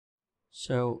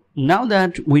So now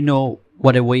that we know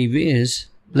what a wave is,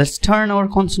 let's turn our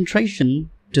concentration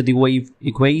to the wave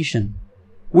equation.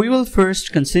 We will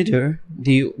first consider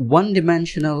the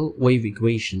one-dimensional wave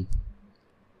equation.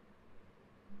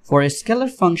 For a scalar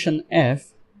function f,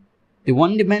 the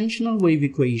one-dimensional wave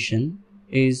equation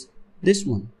is this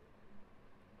one,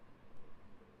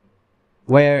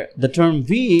 where the term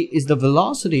v is the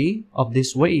velocity of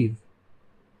this wave.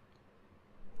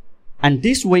 And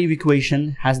this wave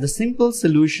equation has the simple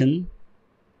solution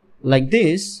like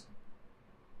this,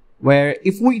 where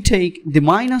if we take the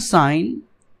minus sign,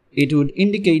 it would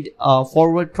indicate a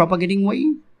forward propagating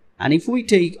wave, and if we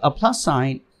take a plus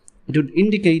sign, it would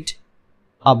indicate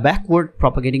a backward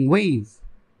propagating wave.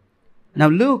 Now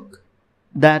look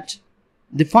that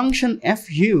the function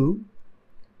fu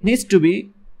needs to be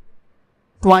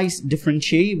twice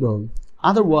differentiable,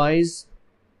 otherwise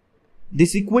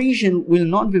this equation will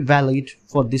not be valid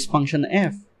for this function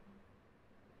f.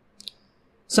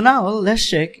 So now let's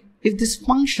check if this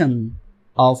function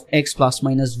of x plus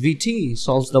minus vt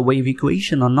solves the wave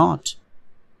equation or not.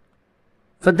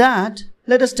 For that,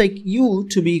 let us take u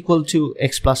to be equal to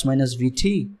x plus minus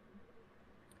vt.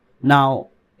 Now,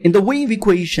 in the wave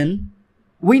equation,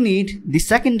 we need the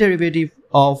second derivative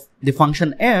of the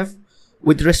function f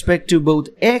with respect to both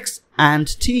x and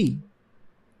t.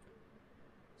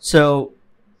 So,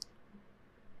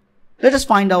 let us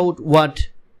find out what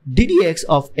ddx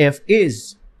of f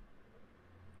is.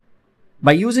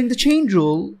 By using the chain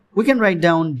rule, we can write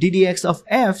down ddx of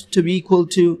f to be equal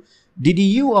to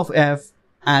ddu of f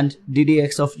and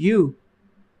ddx of u.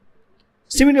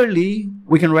 Similarly,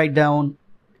 we can write down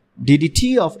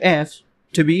ddt of f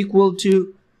to be equal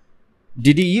to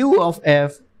ddu of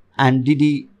f and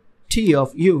ddt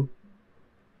of u.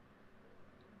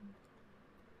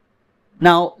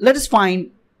 Now, let us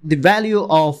find the value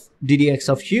of ddx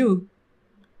of u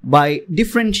by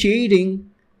differentiating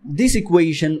this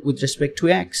equation with respect to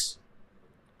x.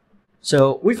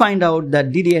 So we find out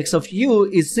that ddx of u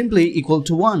is simply equal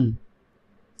to 1.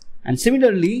 And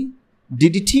similarly,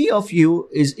 ddt of u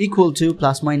is equal to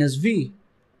plus minus v.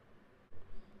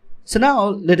 So now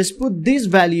let us put these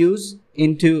values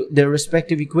into their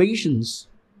respective equations.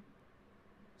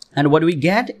 And what we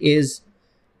get is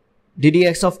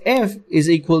ddx of f is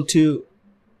equal to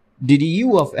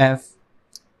ddu of f,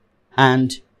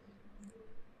 and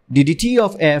ddt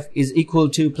of f is equal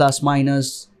to plus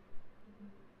minus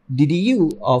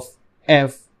ddu of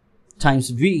f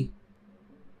times v.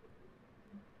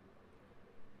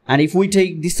 And if we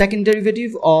take the second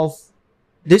derivative of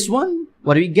this one,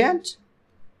 what do we get?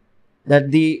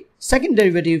 That the second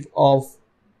derivative of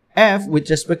f with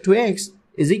respect to x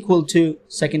is equal to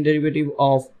second derivative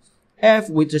of f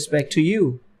with respect to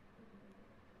u.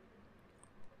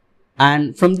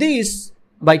 And from this,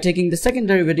 by taking the second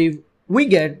derivative, we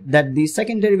get that the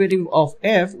second derivative of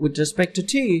f with respect to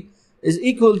t is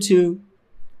equal to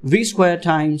v squared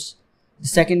times the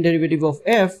second derivative of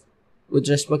f with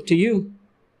respect to u.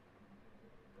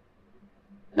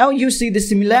 Now you see the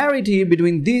similarity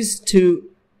between these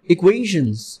two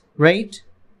equations, right?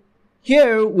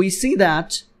 Here we see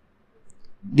that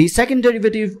the second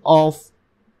derivative of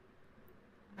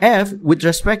f with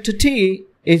respect to t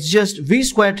is just v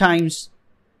squared times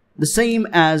the same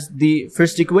as the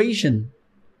first equation.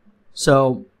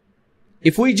 So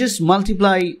if we just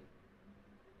multiply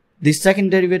the second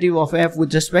derivative of f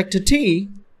with respect to t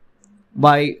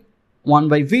by 1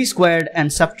 by v squared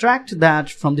and subtract that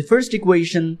from the first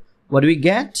equation, what do we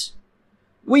get?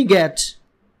 We get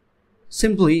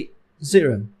simply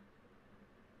 0.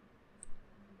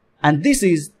 And this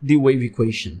is the wave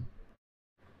equation.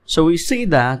 So we see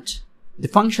that the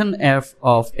function f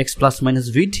of x plus minus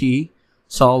vt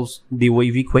solves the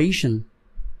wave equation.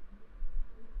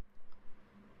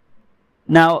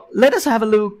 Now let us have a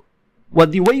look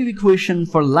what the wave equation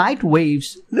for light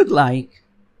waves look like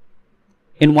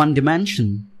in one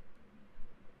dimension.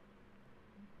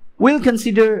 We'll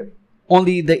consider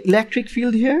only the electric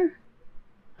field here,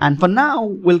 and for now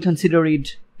we'll consider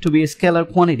it to be a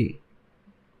scalar quantity.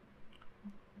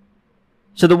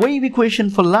 So the wave equation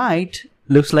for light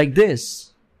looks like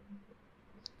this,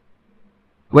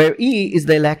 where E is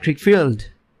the electric field.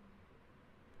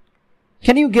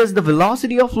 Can you guess the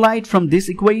velocity of light from this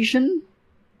equation?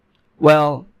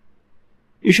 Well,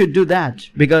 you should do that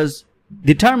because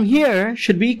the term here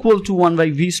should be equal to 1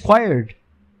 by v squared.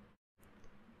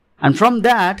 And from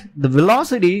that, the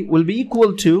velocity will be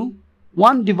equal to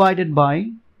 1 divided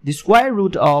by the square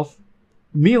root of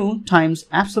mu times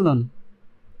epsilon.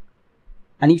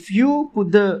 And if you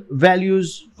put the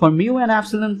values for mu and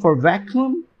epsilon for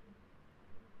vacuum,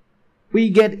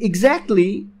 we get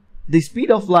exactly the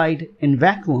speed of light in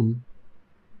vacuum.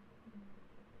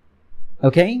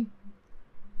 Okay?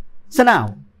 So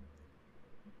now,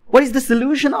 what is the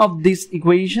solution of this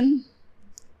equation?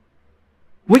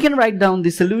 We can write down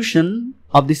the solution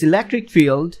of this electric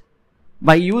field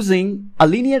by using a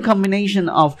linear combination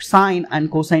of sine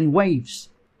and cosine waves.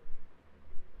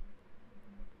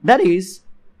 That is,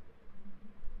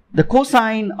 the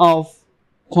cosine of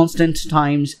constant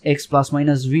times x plus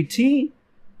minus vt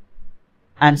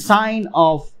and sine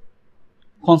of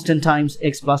constant times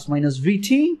x plus minus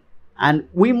vt, and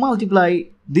we multiply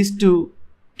these two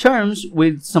terms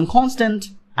with some constant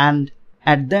and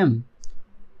add them,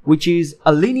 which is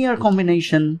a linear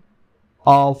combination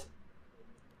of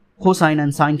cosine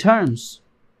and sine terms.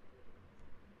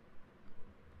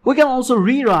 We can also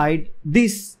rewrite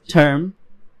this term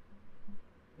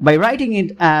by writing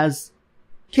it as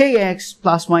kx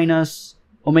plus minus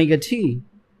omega t.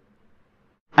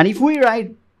 And if we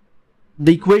write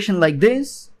the equation like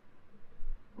this,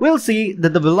 we'll see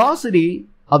that the velocity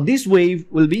of this wave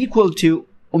will be equal to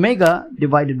omega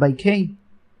divided by k.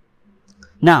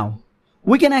 Now,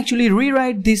 we can actually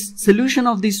rewrite this solution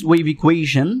of this wave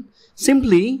equation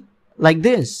simply like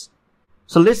this.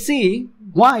 So let's see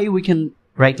why we can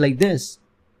write like this.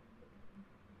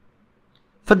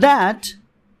 For that,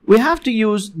 we have to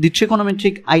use the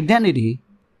trigonometric identity,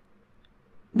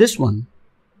 this one.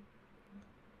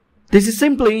 This is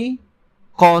simply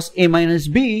cos A minus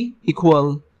B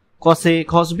equal cos A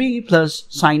cos B plus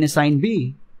sin A sin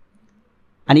B.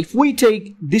 And if we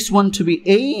take this one to be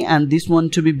A and this one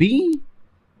to be B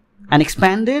and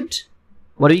expand it,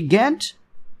 what do we get?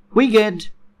 We get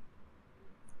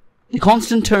the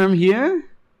constant term here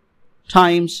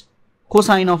times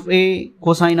cosine of A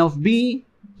cosine of B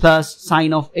plus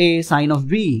sine of A sine of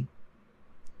B.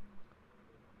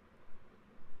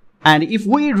 And if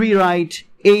we rewrite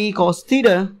A cos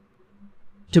theta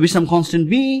to be some constant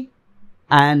B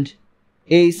and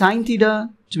A sin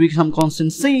theta to be some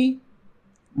constant C,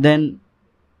 then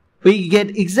we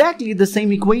get exactly the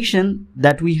same equation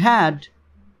that we had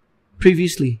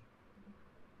previously.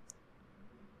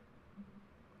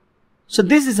 So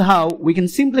this is how we can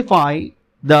simplify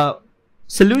the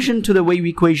solution to the wave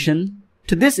equation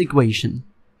to this equation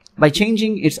by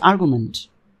changing its argument.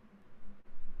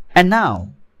 And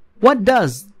now, what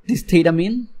does this theta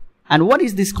mean? And what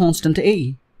is this constant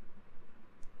A?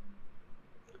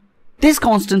 This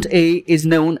constant A is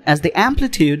known as the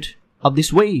amplitude of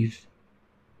this wave.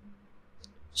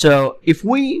 So if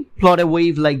we plot a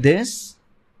wave like this,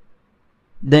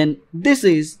 then this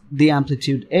is the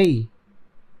amplitude A.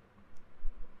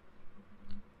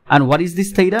 And what is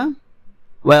this theta?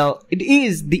 Well, it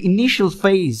is the initial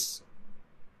phase.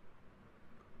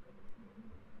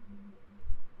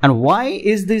 And why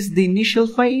is this the initial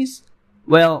phase?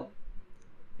 Well,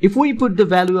 if we put the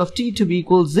value of t to be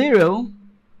equal 0,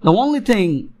 the only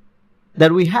thing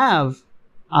that we have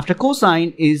after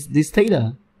cosine is this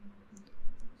theta.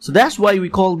 So that's why we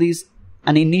call this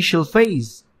an initial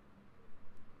phase.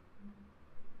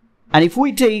 And if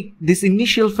we take this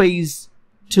initial phase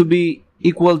to be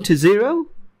equal to 0,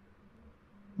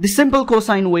 the simple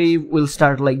cosine wave will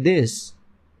start like this.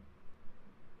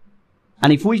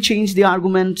 And if we change the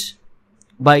argument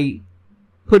by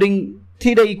putting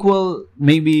theta equal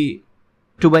maybe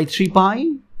 2 by 3 pi,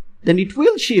 then it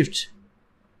will shift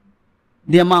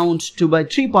the amount 2 by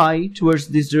 3 pi towards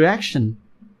this direction.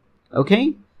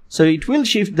 Okay? So it will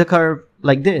shift the curve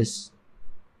like this.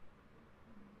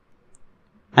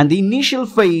 And the initial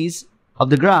phase of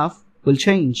the graph will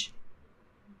change.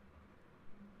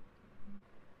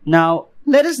 Now,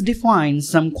 let us define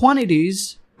some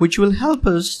quantities which will help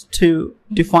us to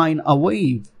define a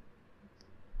wave.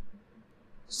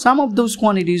 Some of those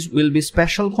quantities will be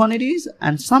special quantities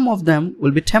and some of them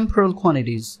will be temporal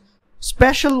quantities.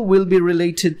 Special will be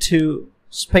related to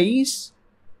space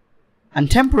and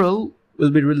temporal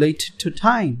will be related to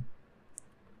time.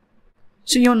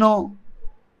 So you know,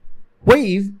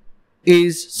 wave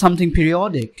is something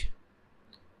periodic.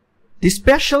 The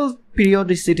special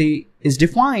periodicity is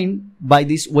defined by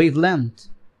this wavelength,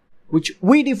 which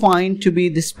we define to be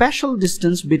the special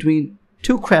distance between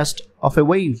two crests of a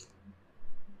wave.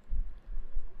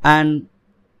 And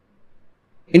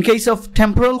in case of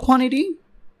temporal quantity,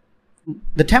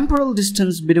 the temporal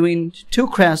distance between two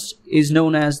crests is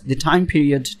known as the time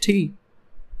period t.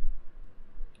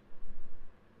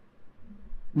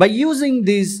 By using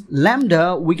this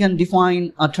lambda, we can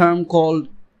define a term called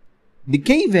the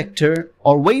k vector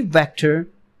or wave vector,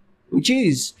 which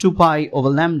is 2 pi over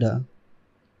lambda.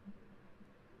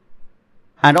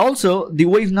 And also the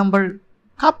wave number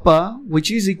kappa, which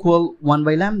is equal 1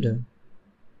 by lambda.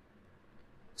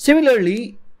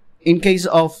 Similarly, in case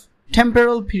of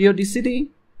temporal periodicity,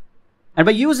 and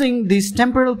by using this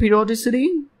temporal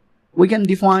periodicity, we can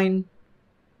define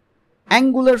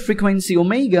angular frequency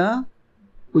omega,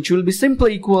 which will be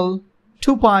simply equal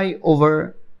 2 pi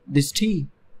over this t.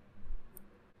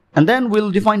 And then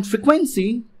we'll define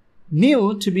frequency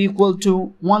nu to be equal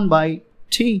to 1 by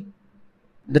t,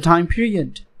 the time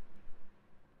period.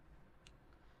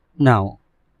 Now,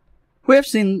 we have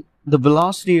seen the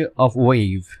velocity of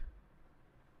wave.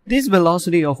 This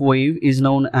velocity of wave is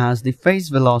known as the phase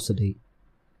velocity.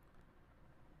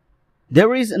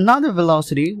 There is another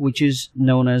velocity which is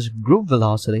known as group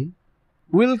velocity.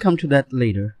 We'll come to that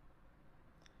later.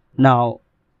 Now,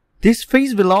 this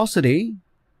phase velocity,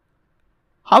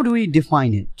 how do we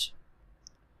define it?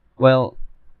 Well,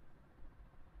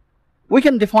 we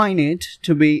can define it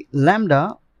to be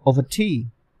lambda over t,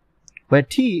 where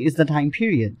t is the time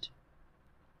period.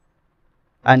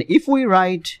 And if we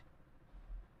write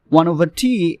 1 over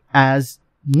t as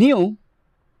nu,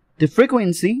 the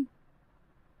frequency,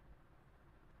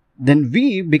 then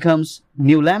v becomes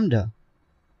nu lambda.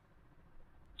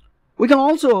 We can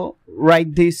also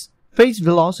write this phase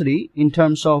velocity in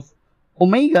terms of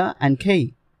omega and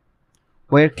k,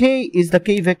 where k is the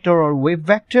k vector or wave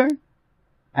vector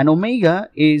and omega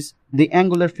is the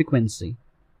angular frequency.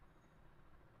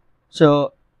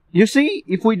 So you see,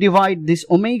 if we divide this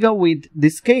omega with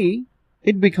this k,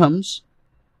 it becomes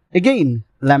again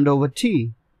lambda over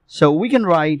t. So we can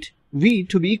write v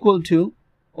to be equal to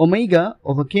omega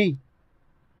over k.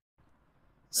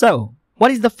 So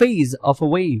what is the phase of a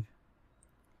wave?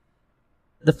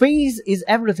 The phase is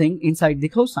everything inside the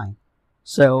cosine.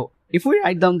 So if we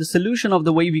write down the solution of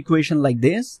the wave equation like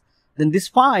this, then this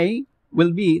phi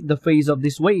will be the phase of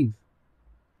this wave.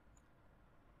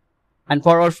 And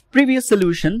for our previous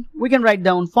solution, we can write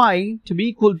down phi to be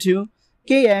equal to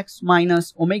kx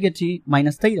minus omega t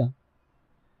minus theta.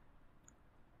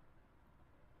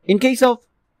 In case of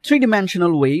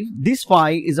three-dimensional wave, this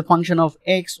phi is a function of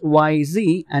x, y,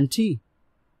 z and t.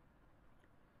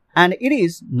 And it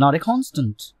is not a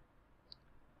constant.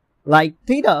 Like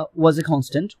theta was a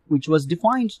constant which was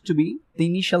defined to be the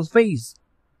initial phase.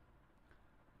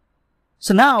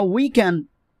 So now we can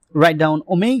write down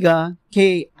omega,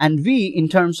 k and v in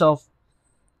terms of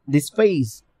this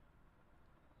phase.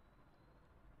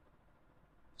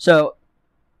 So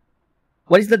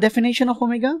what is the definition of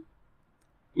omega?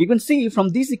 You can see from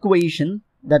this equation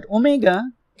that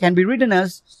omega can be written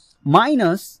as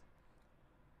minus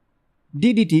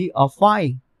d dt of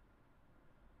phi.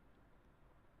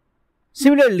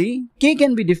 Similarly, k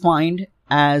can be defined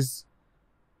as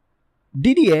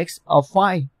d dx of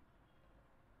phi.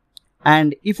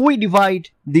 And if we divide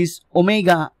this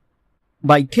omega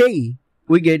by k,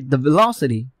 we get the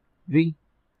velocity v.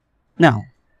 Now,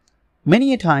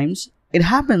 many a times it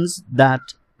happens that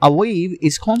a wave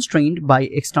is constrained by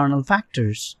external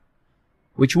factors,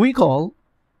 which we call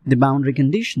the boundary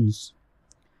conditions.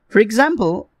 For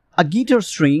example, a guitar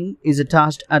string is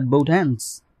attached at both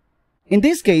ends. In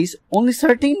this case, only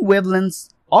certain wavelengths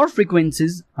or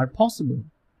frequencies are possible.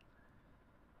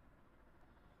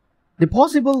 The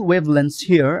possible wavelengths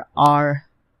here are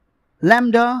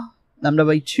lambda, lambda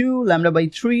by 2, lambda by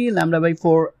 3, lambda by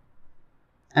 4,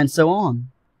 and so on.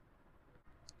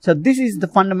 So this is the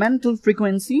fundamental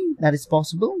frequency that is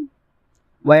possible,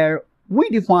 where we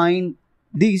define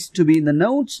these to be the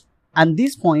nodes and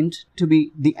this point to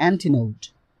be the antinode.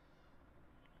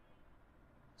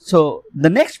 So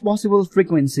the next possible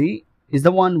frequency is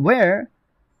the one where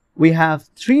we have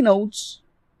 3 nodes.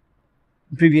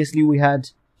 Previously we had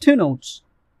 2 nodes.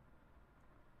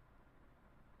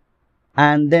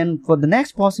 And then for the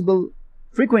next possible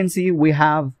frequency we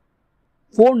have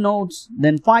 4 nodes,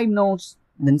 then 5 nodes,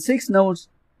 then 6 nodes,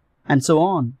 and so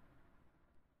on.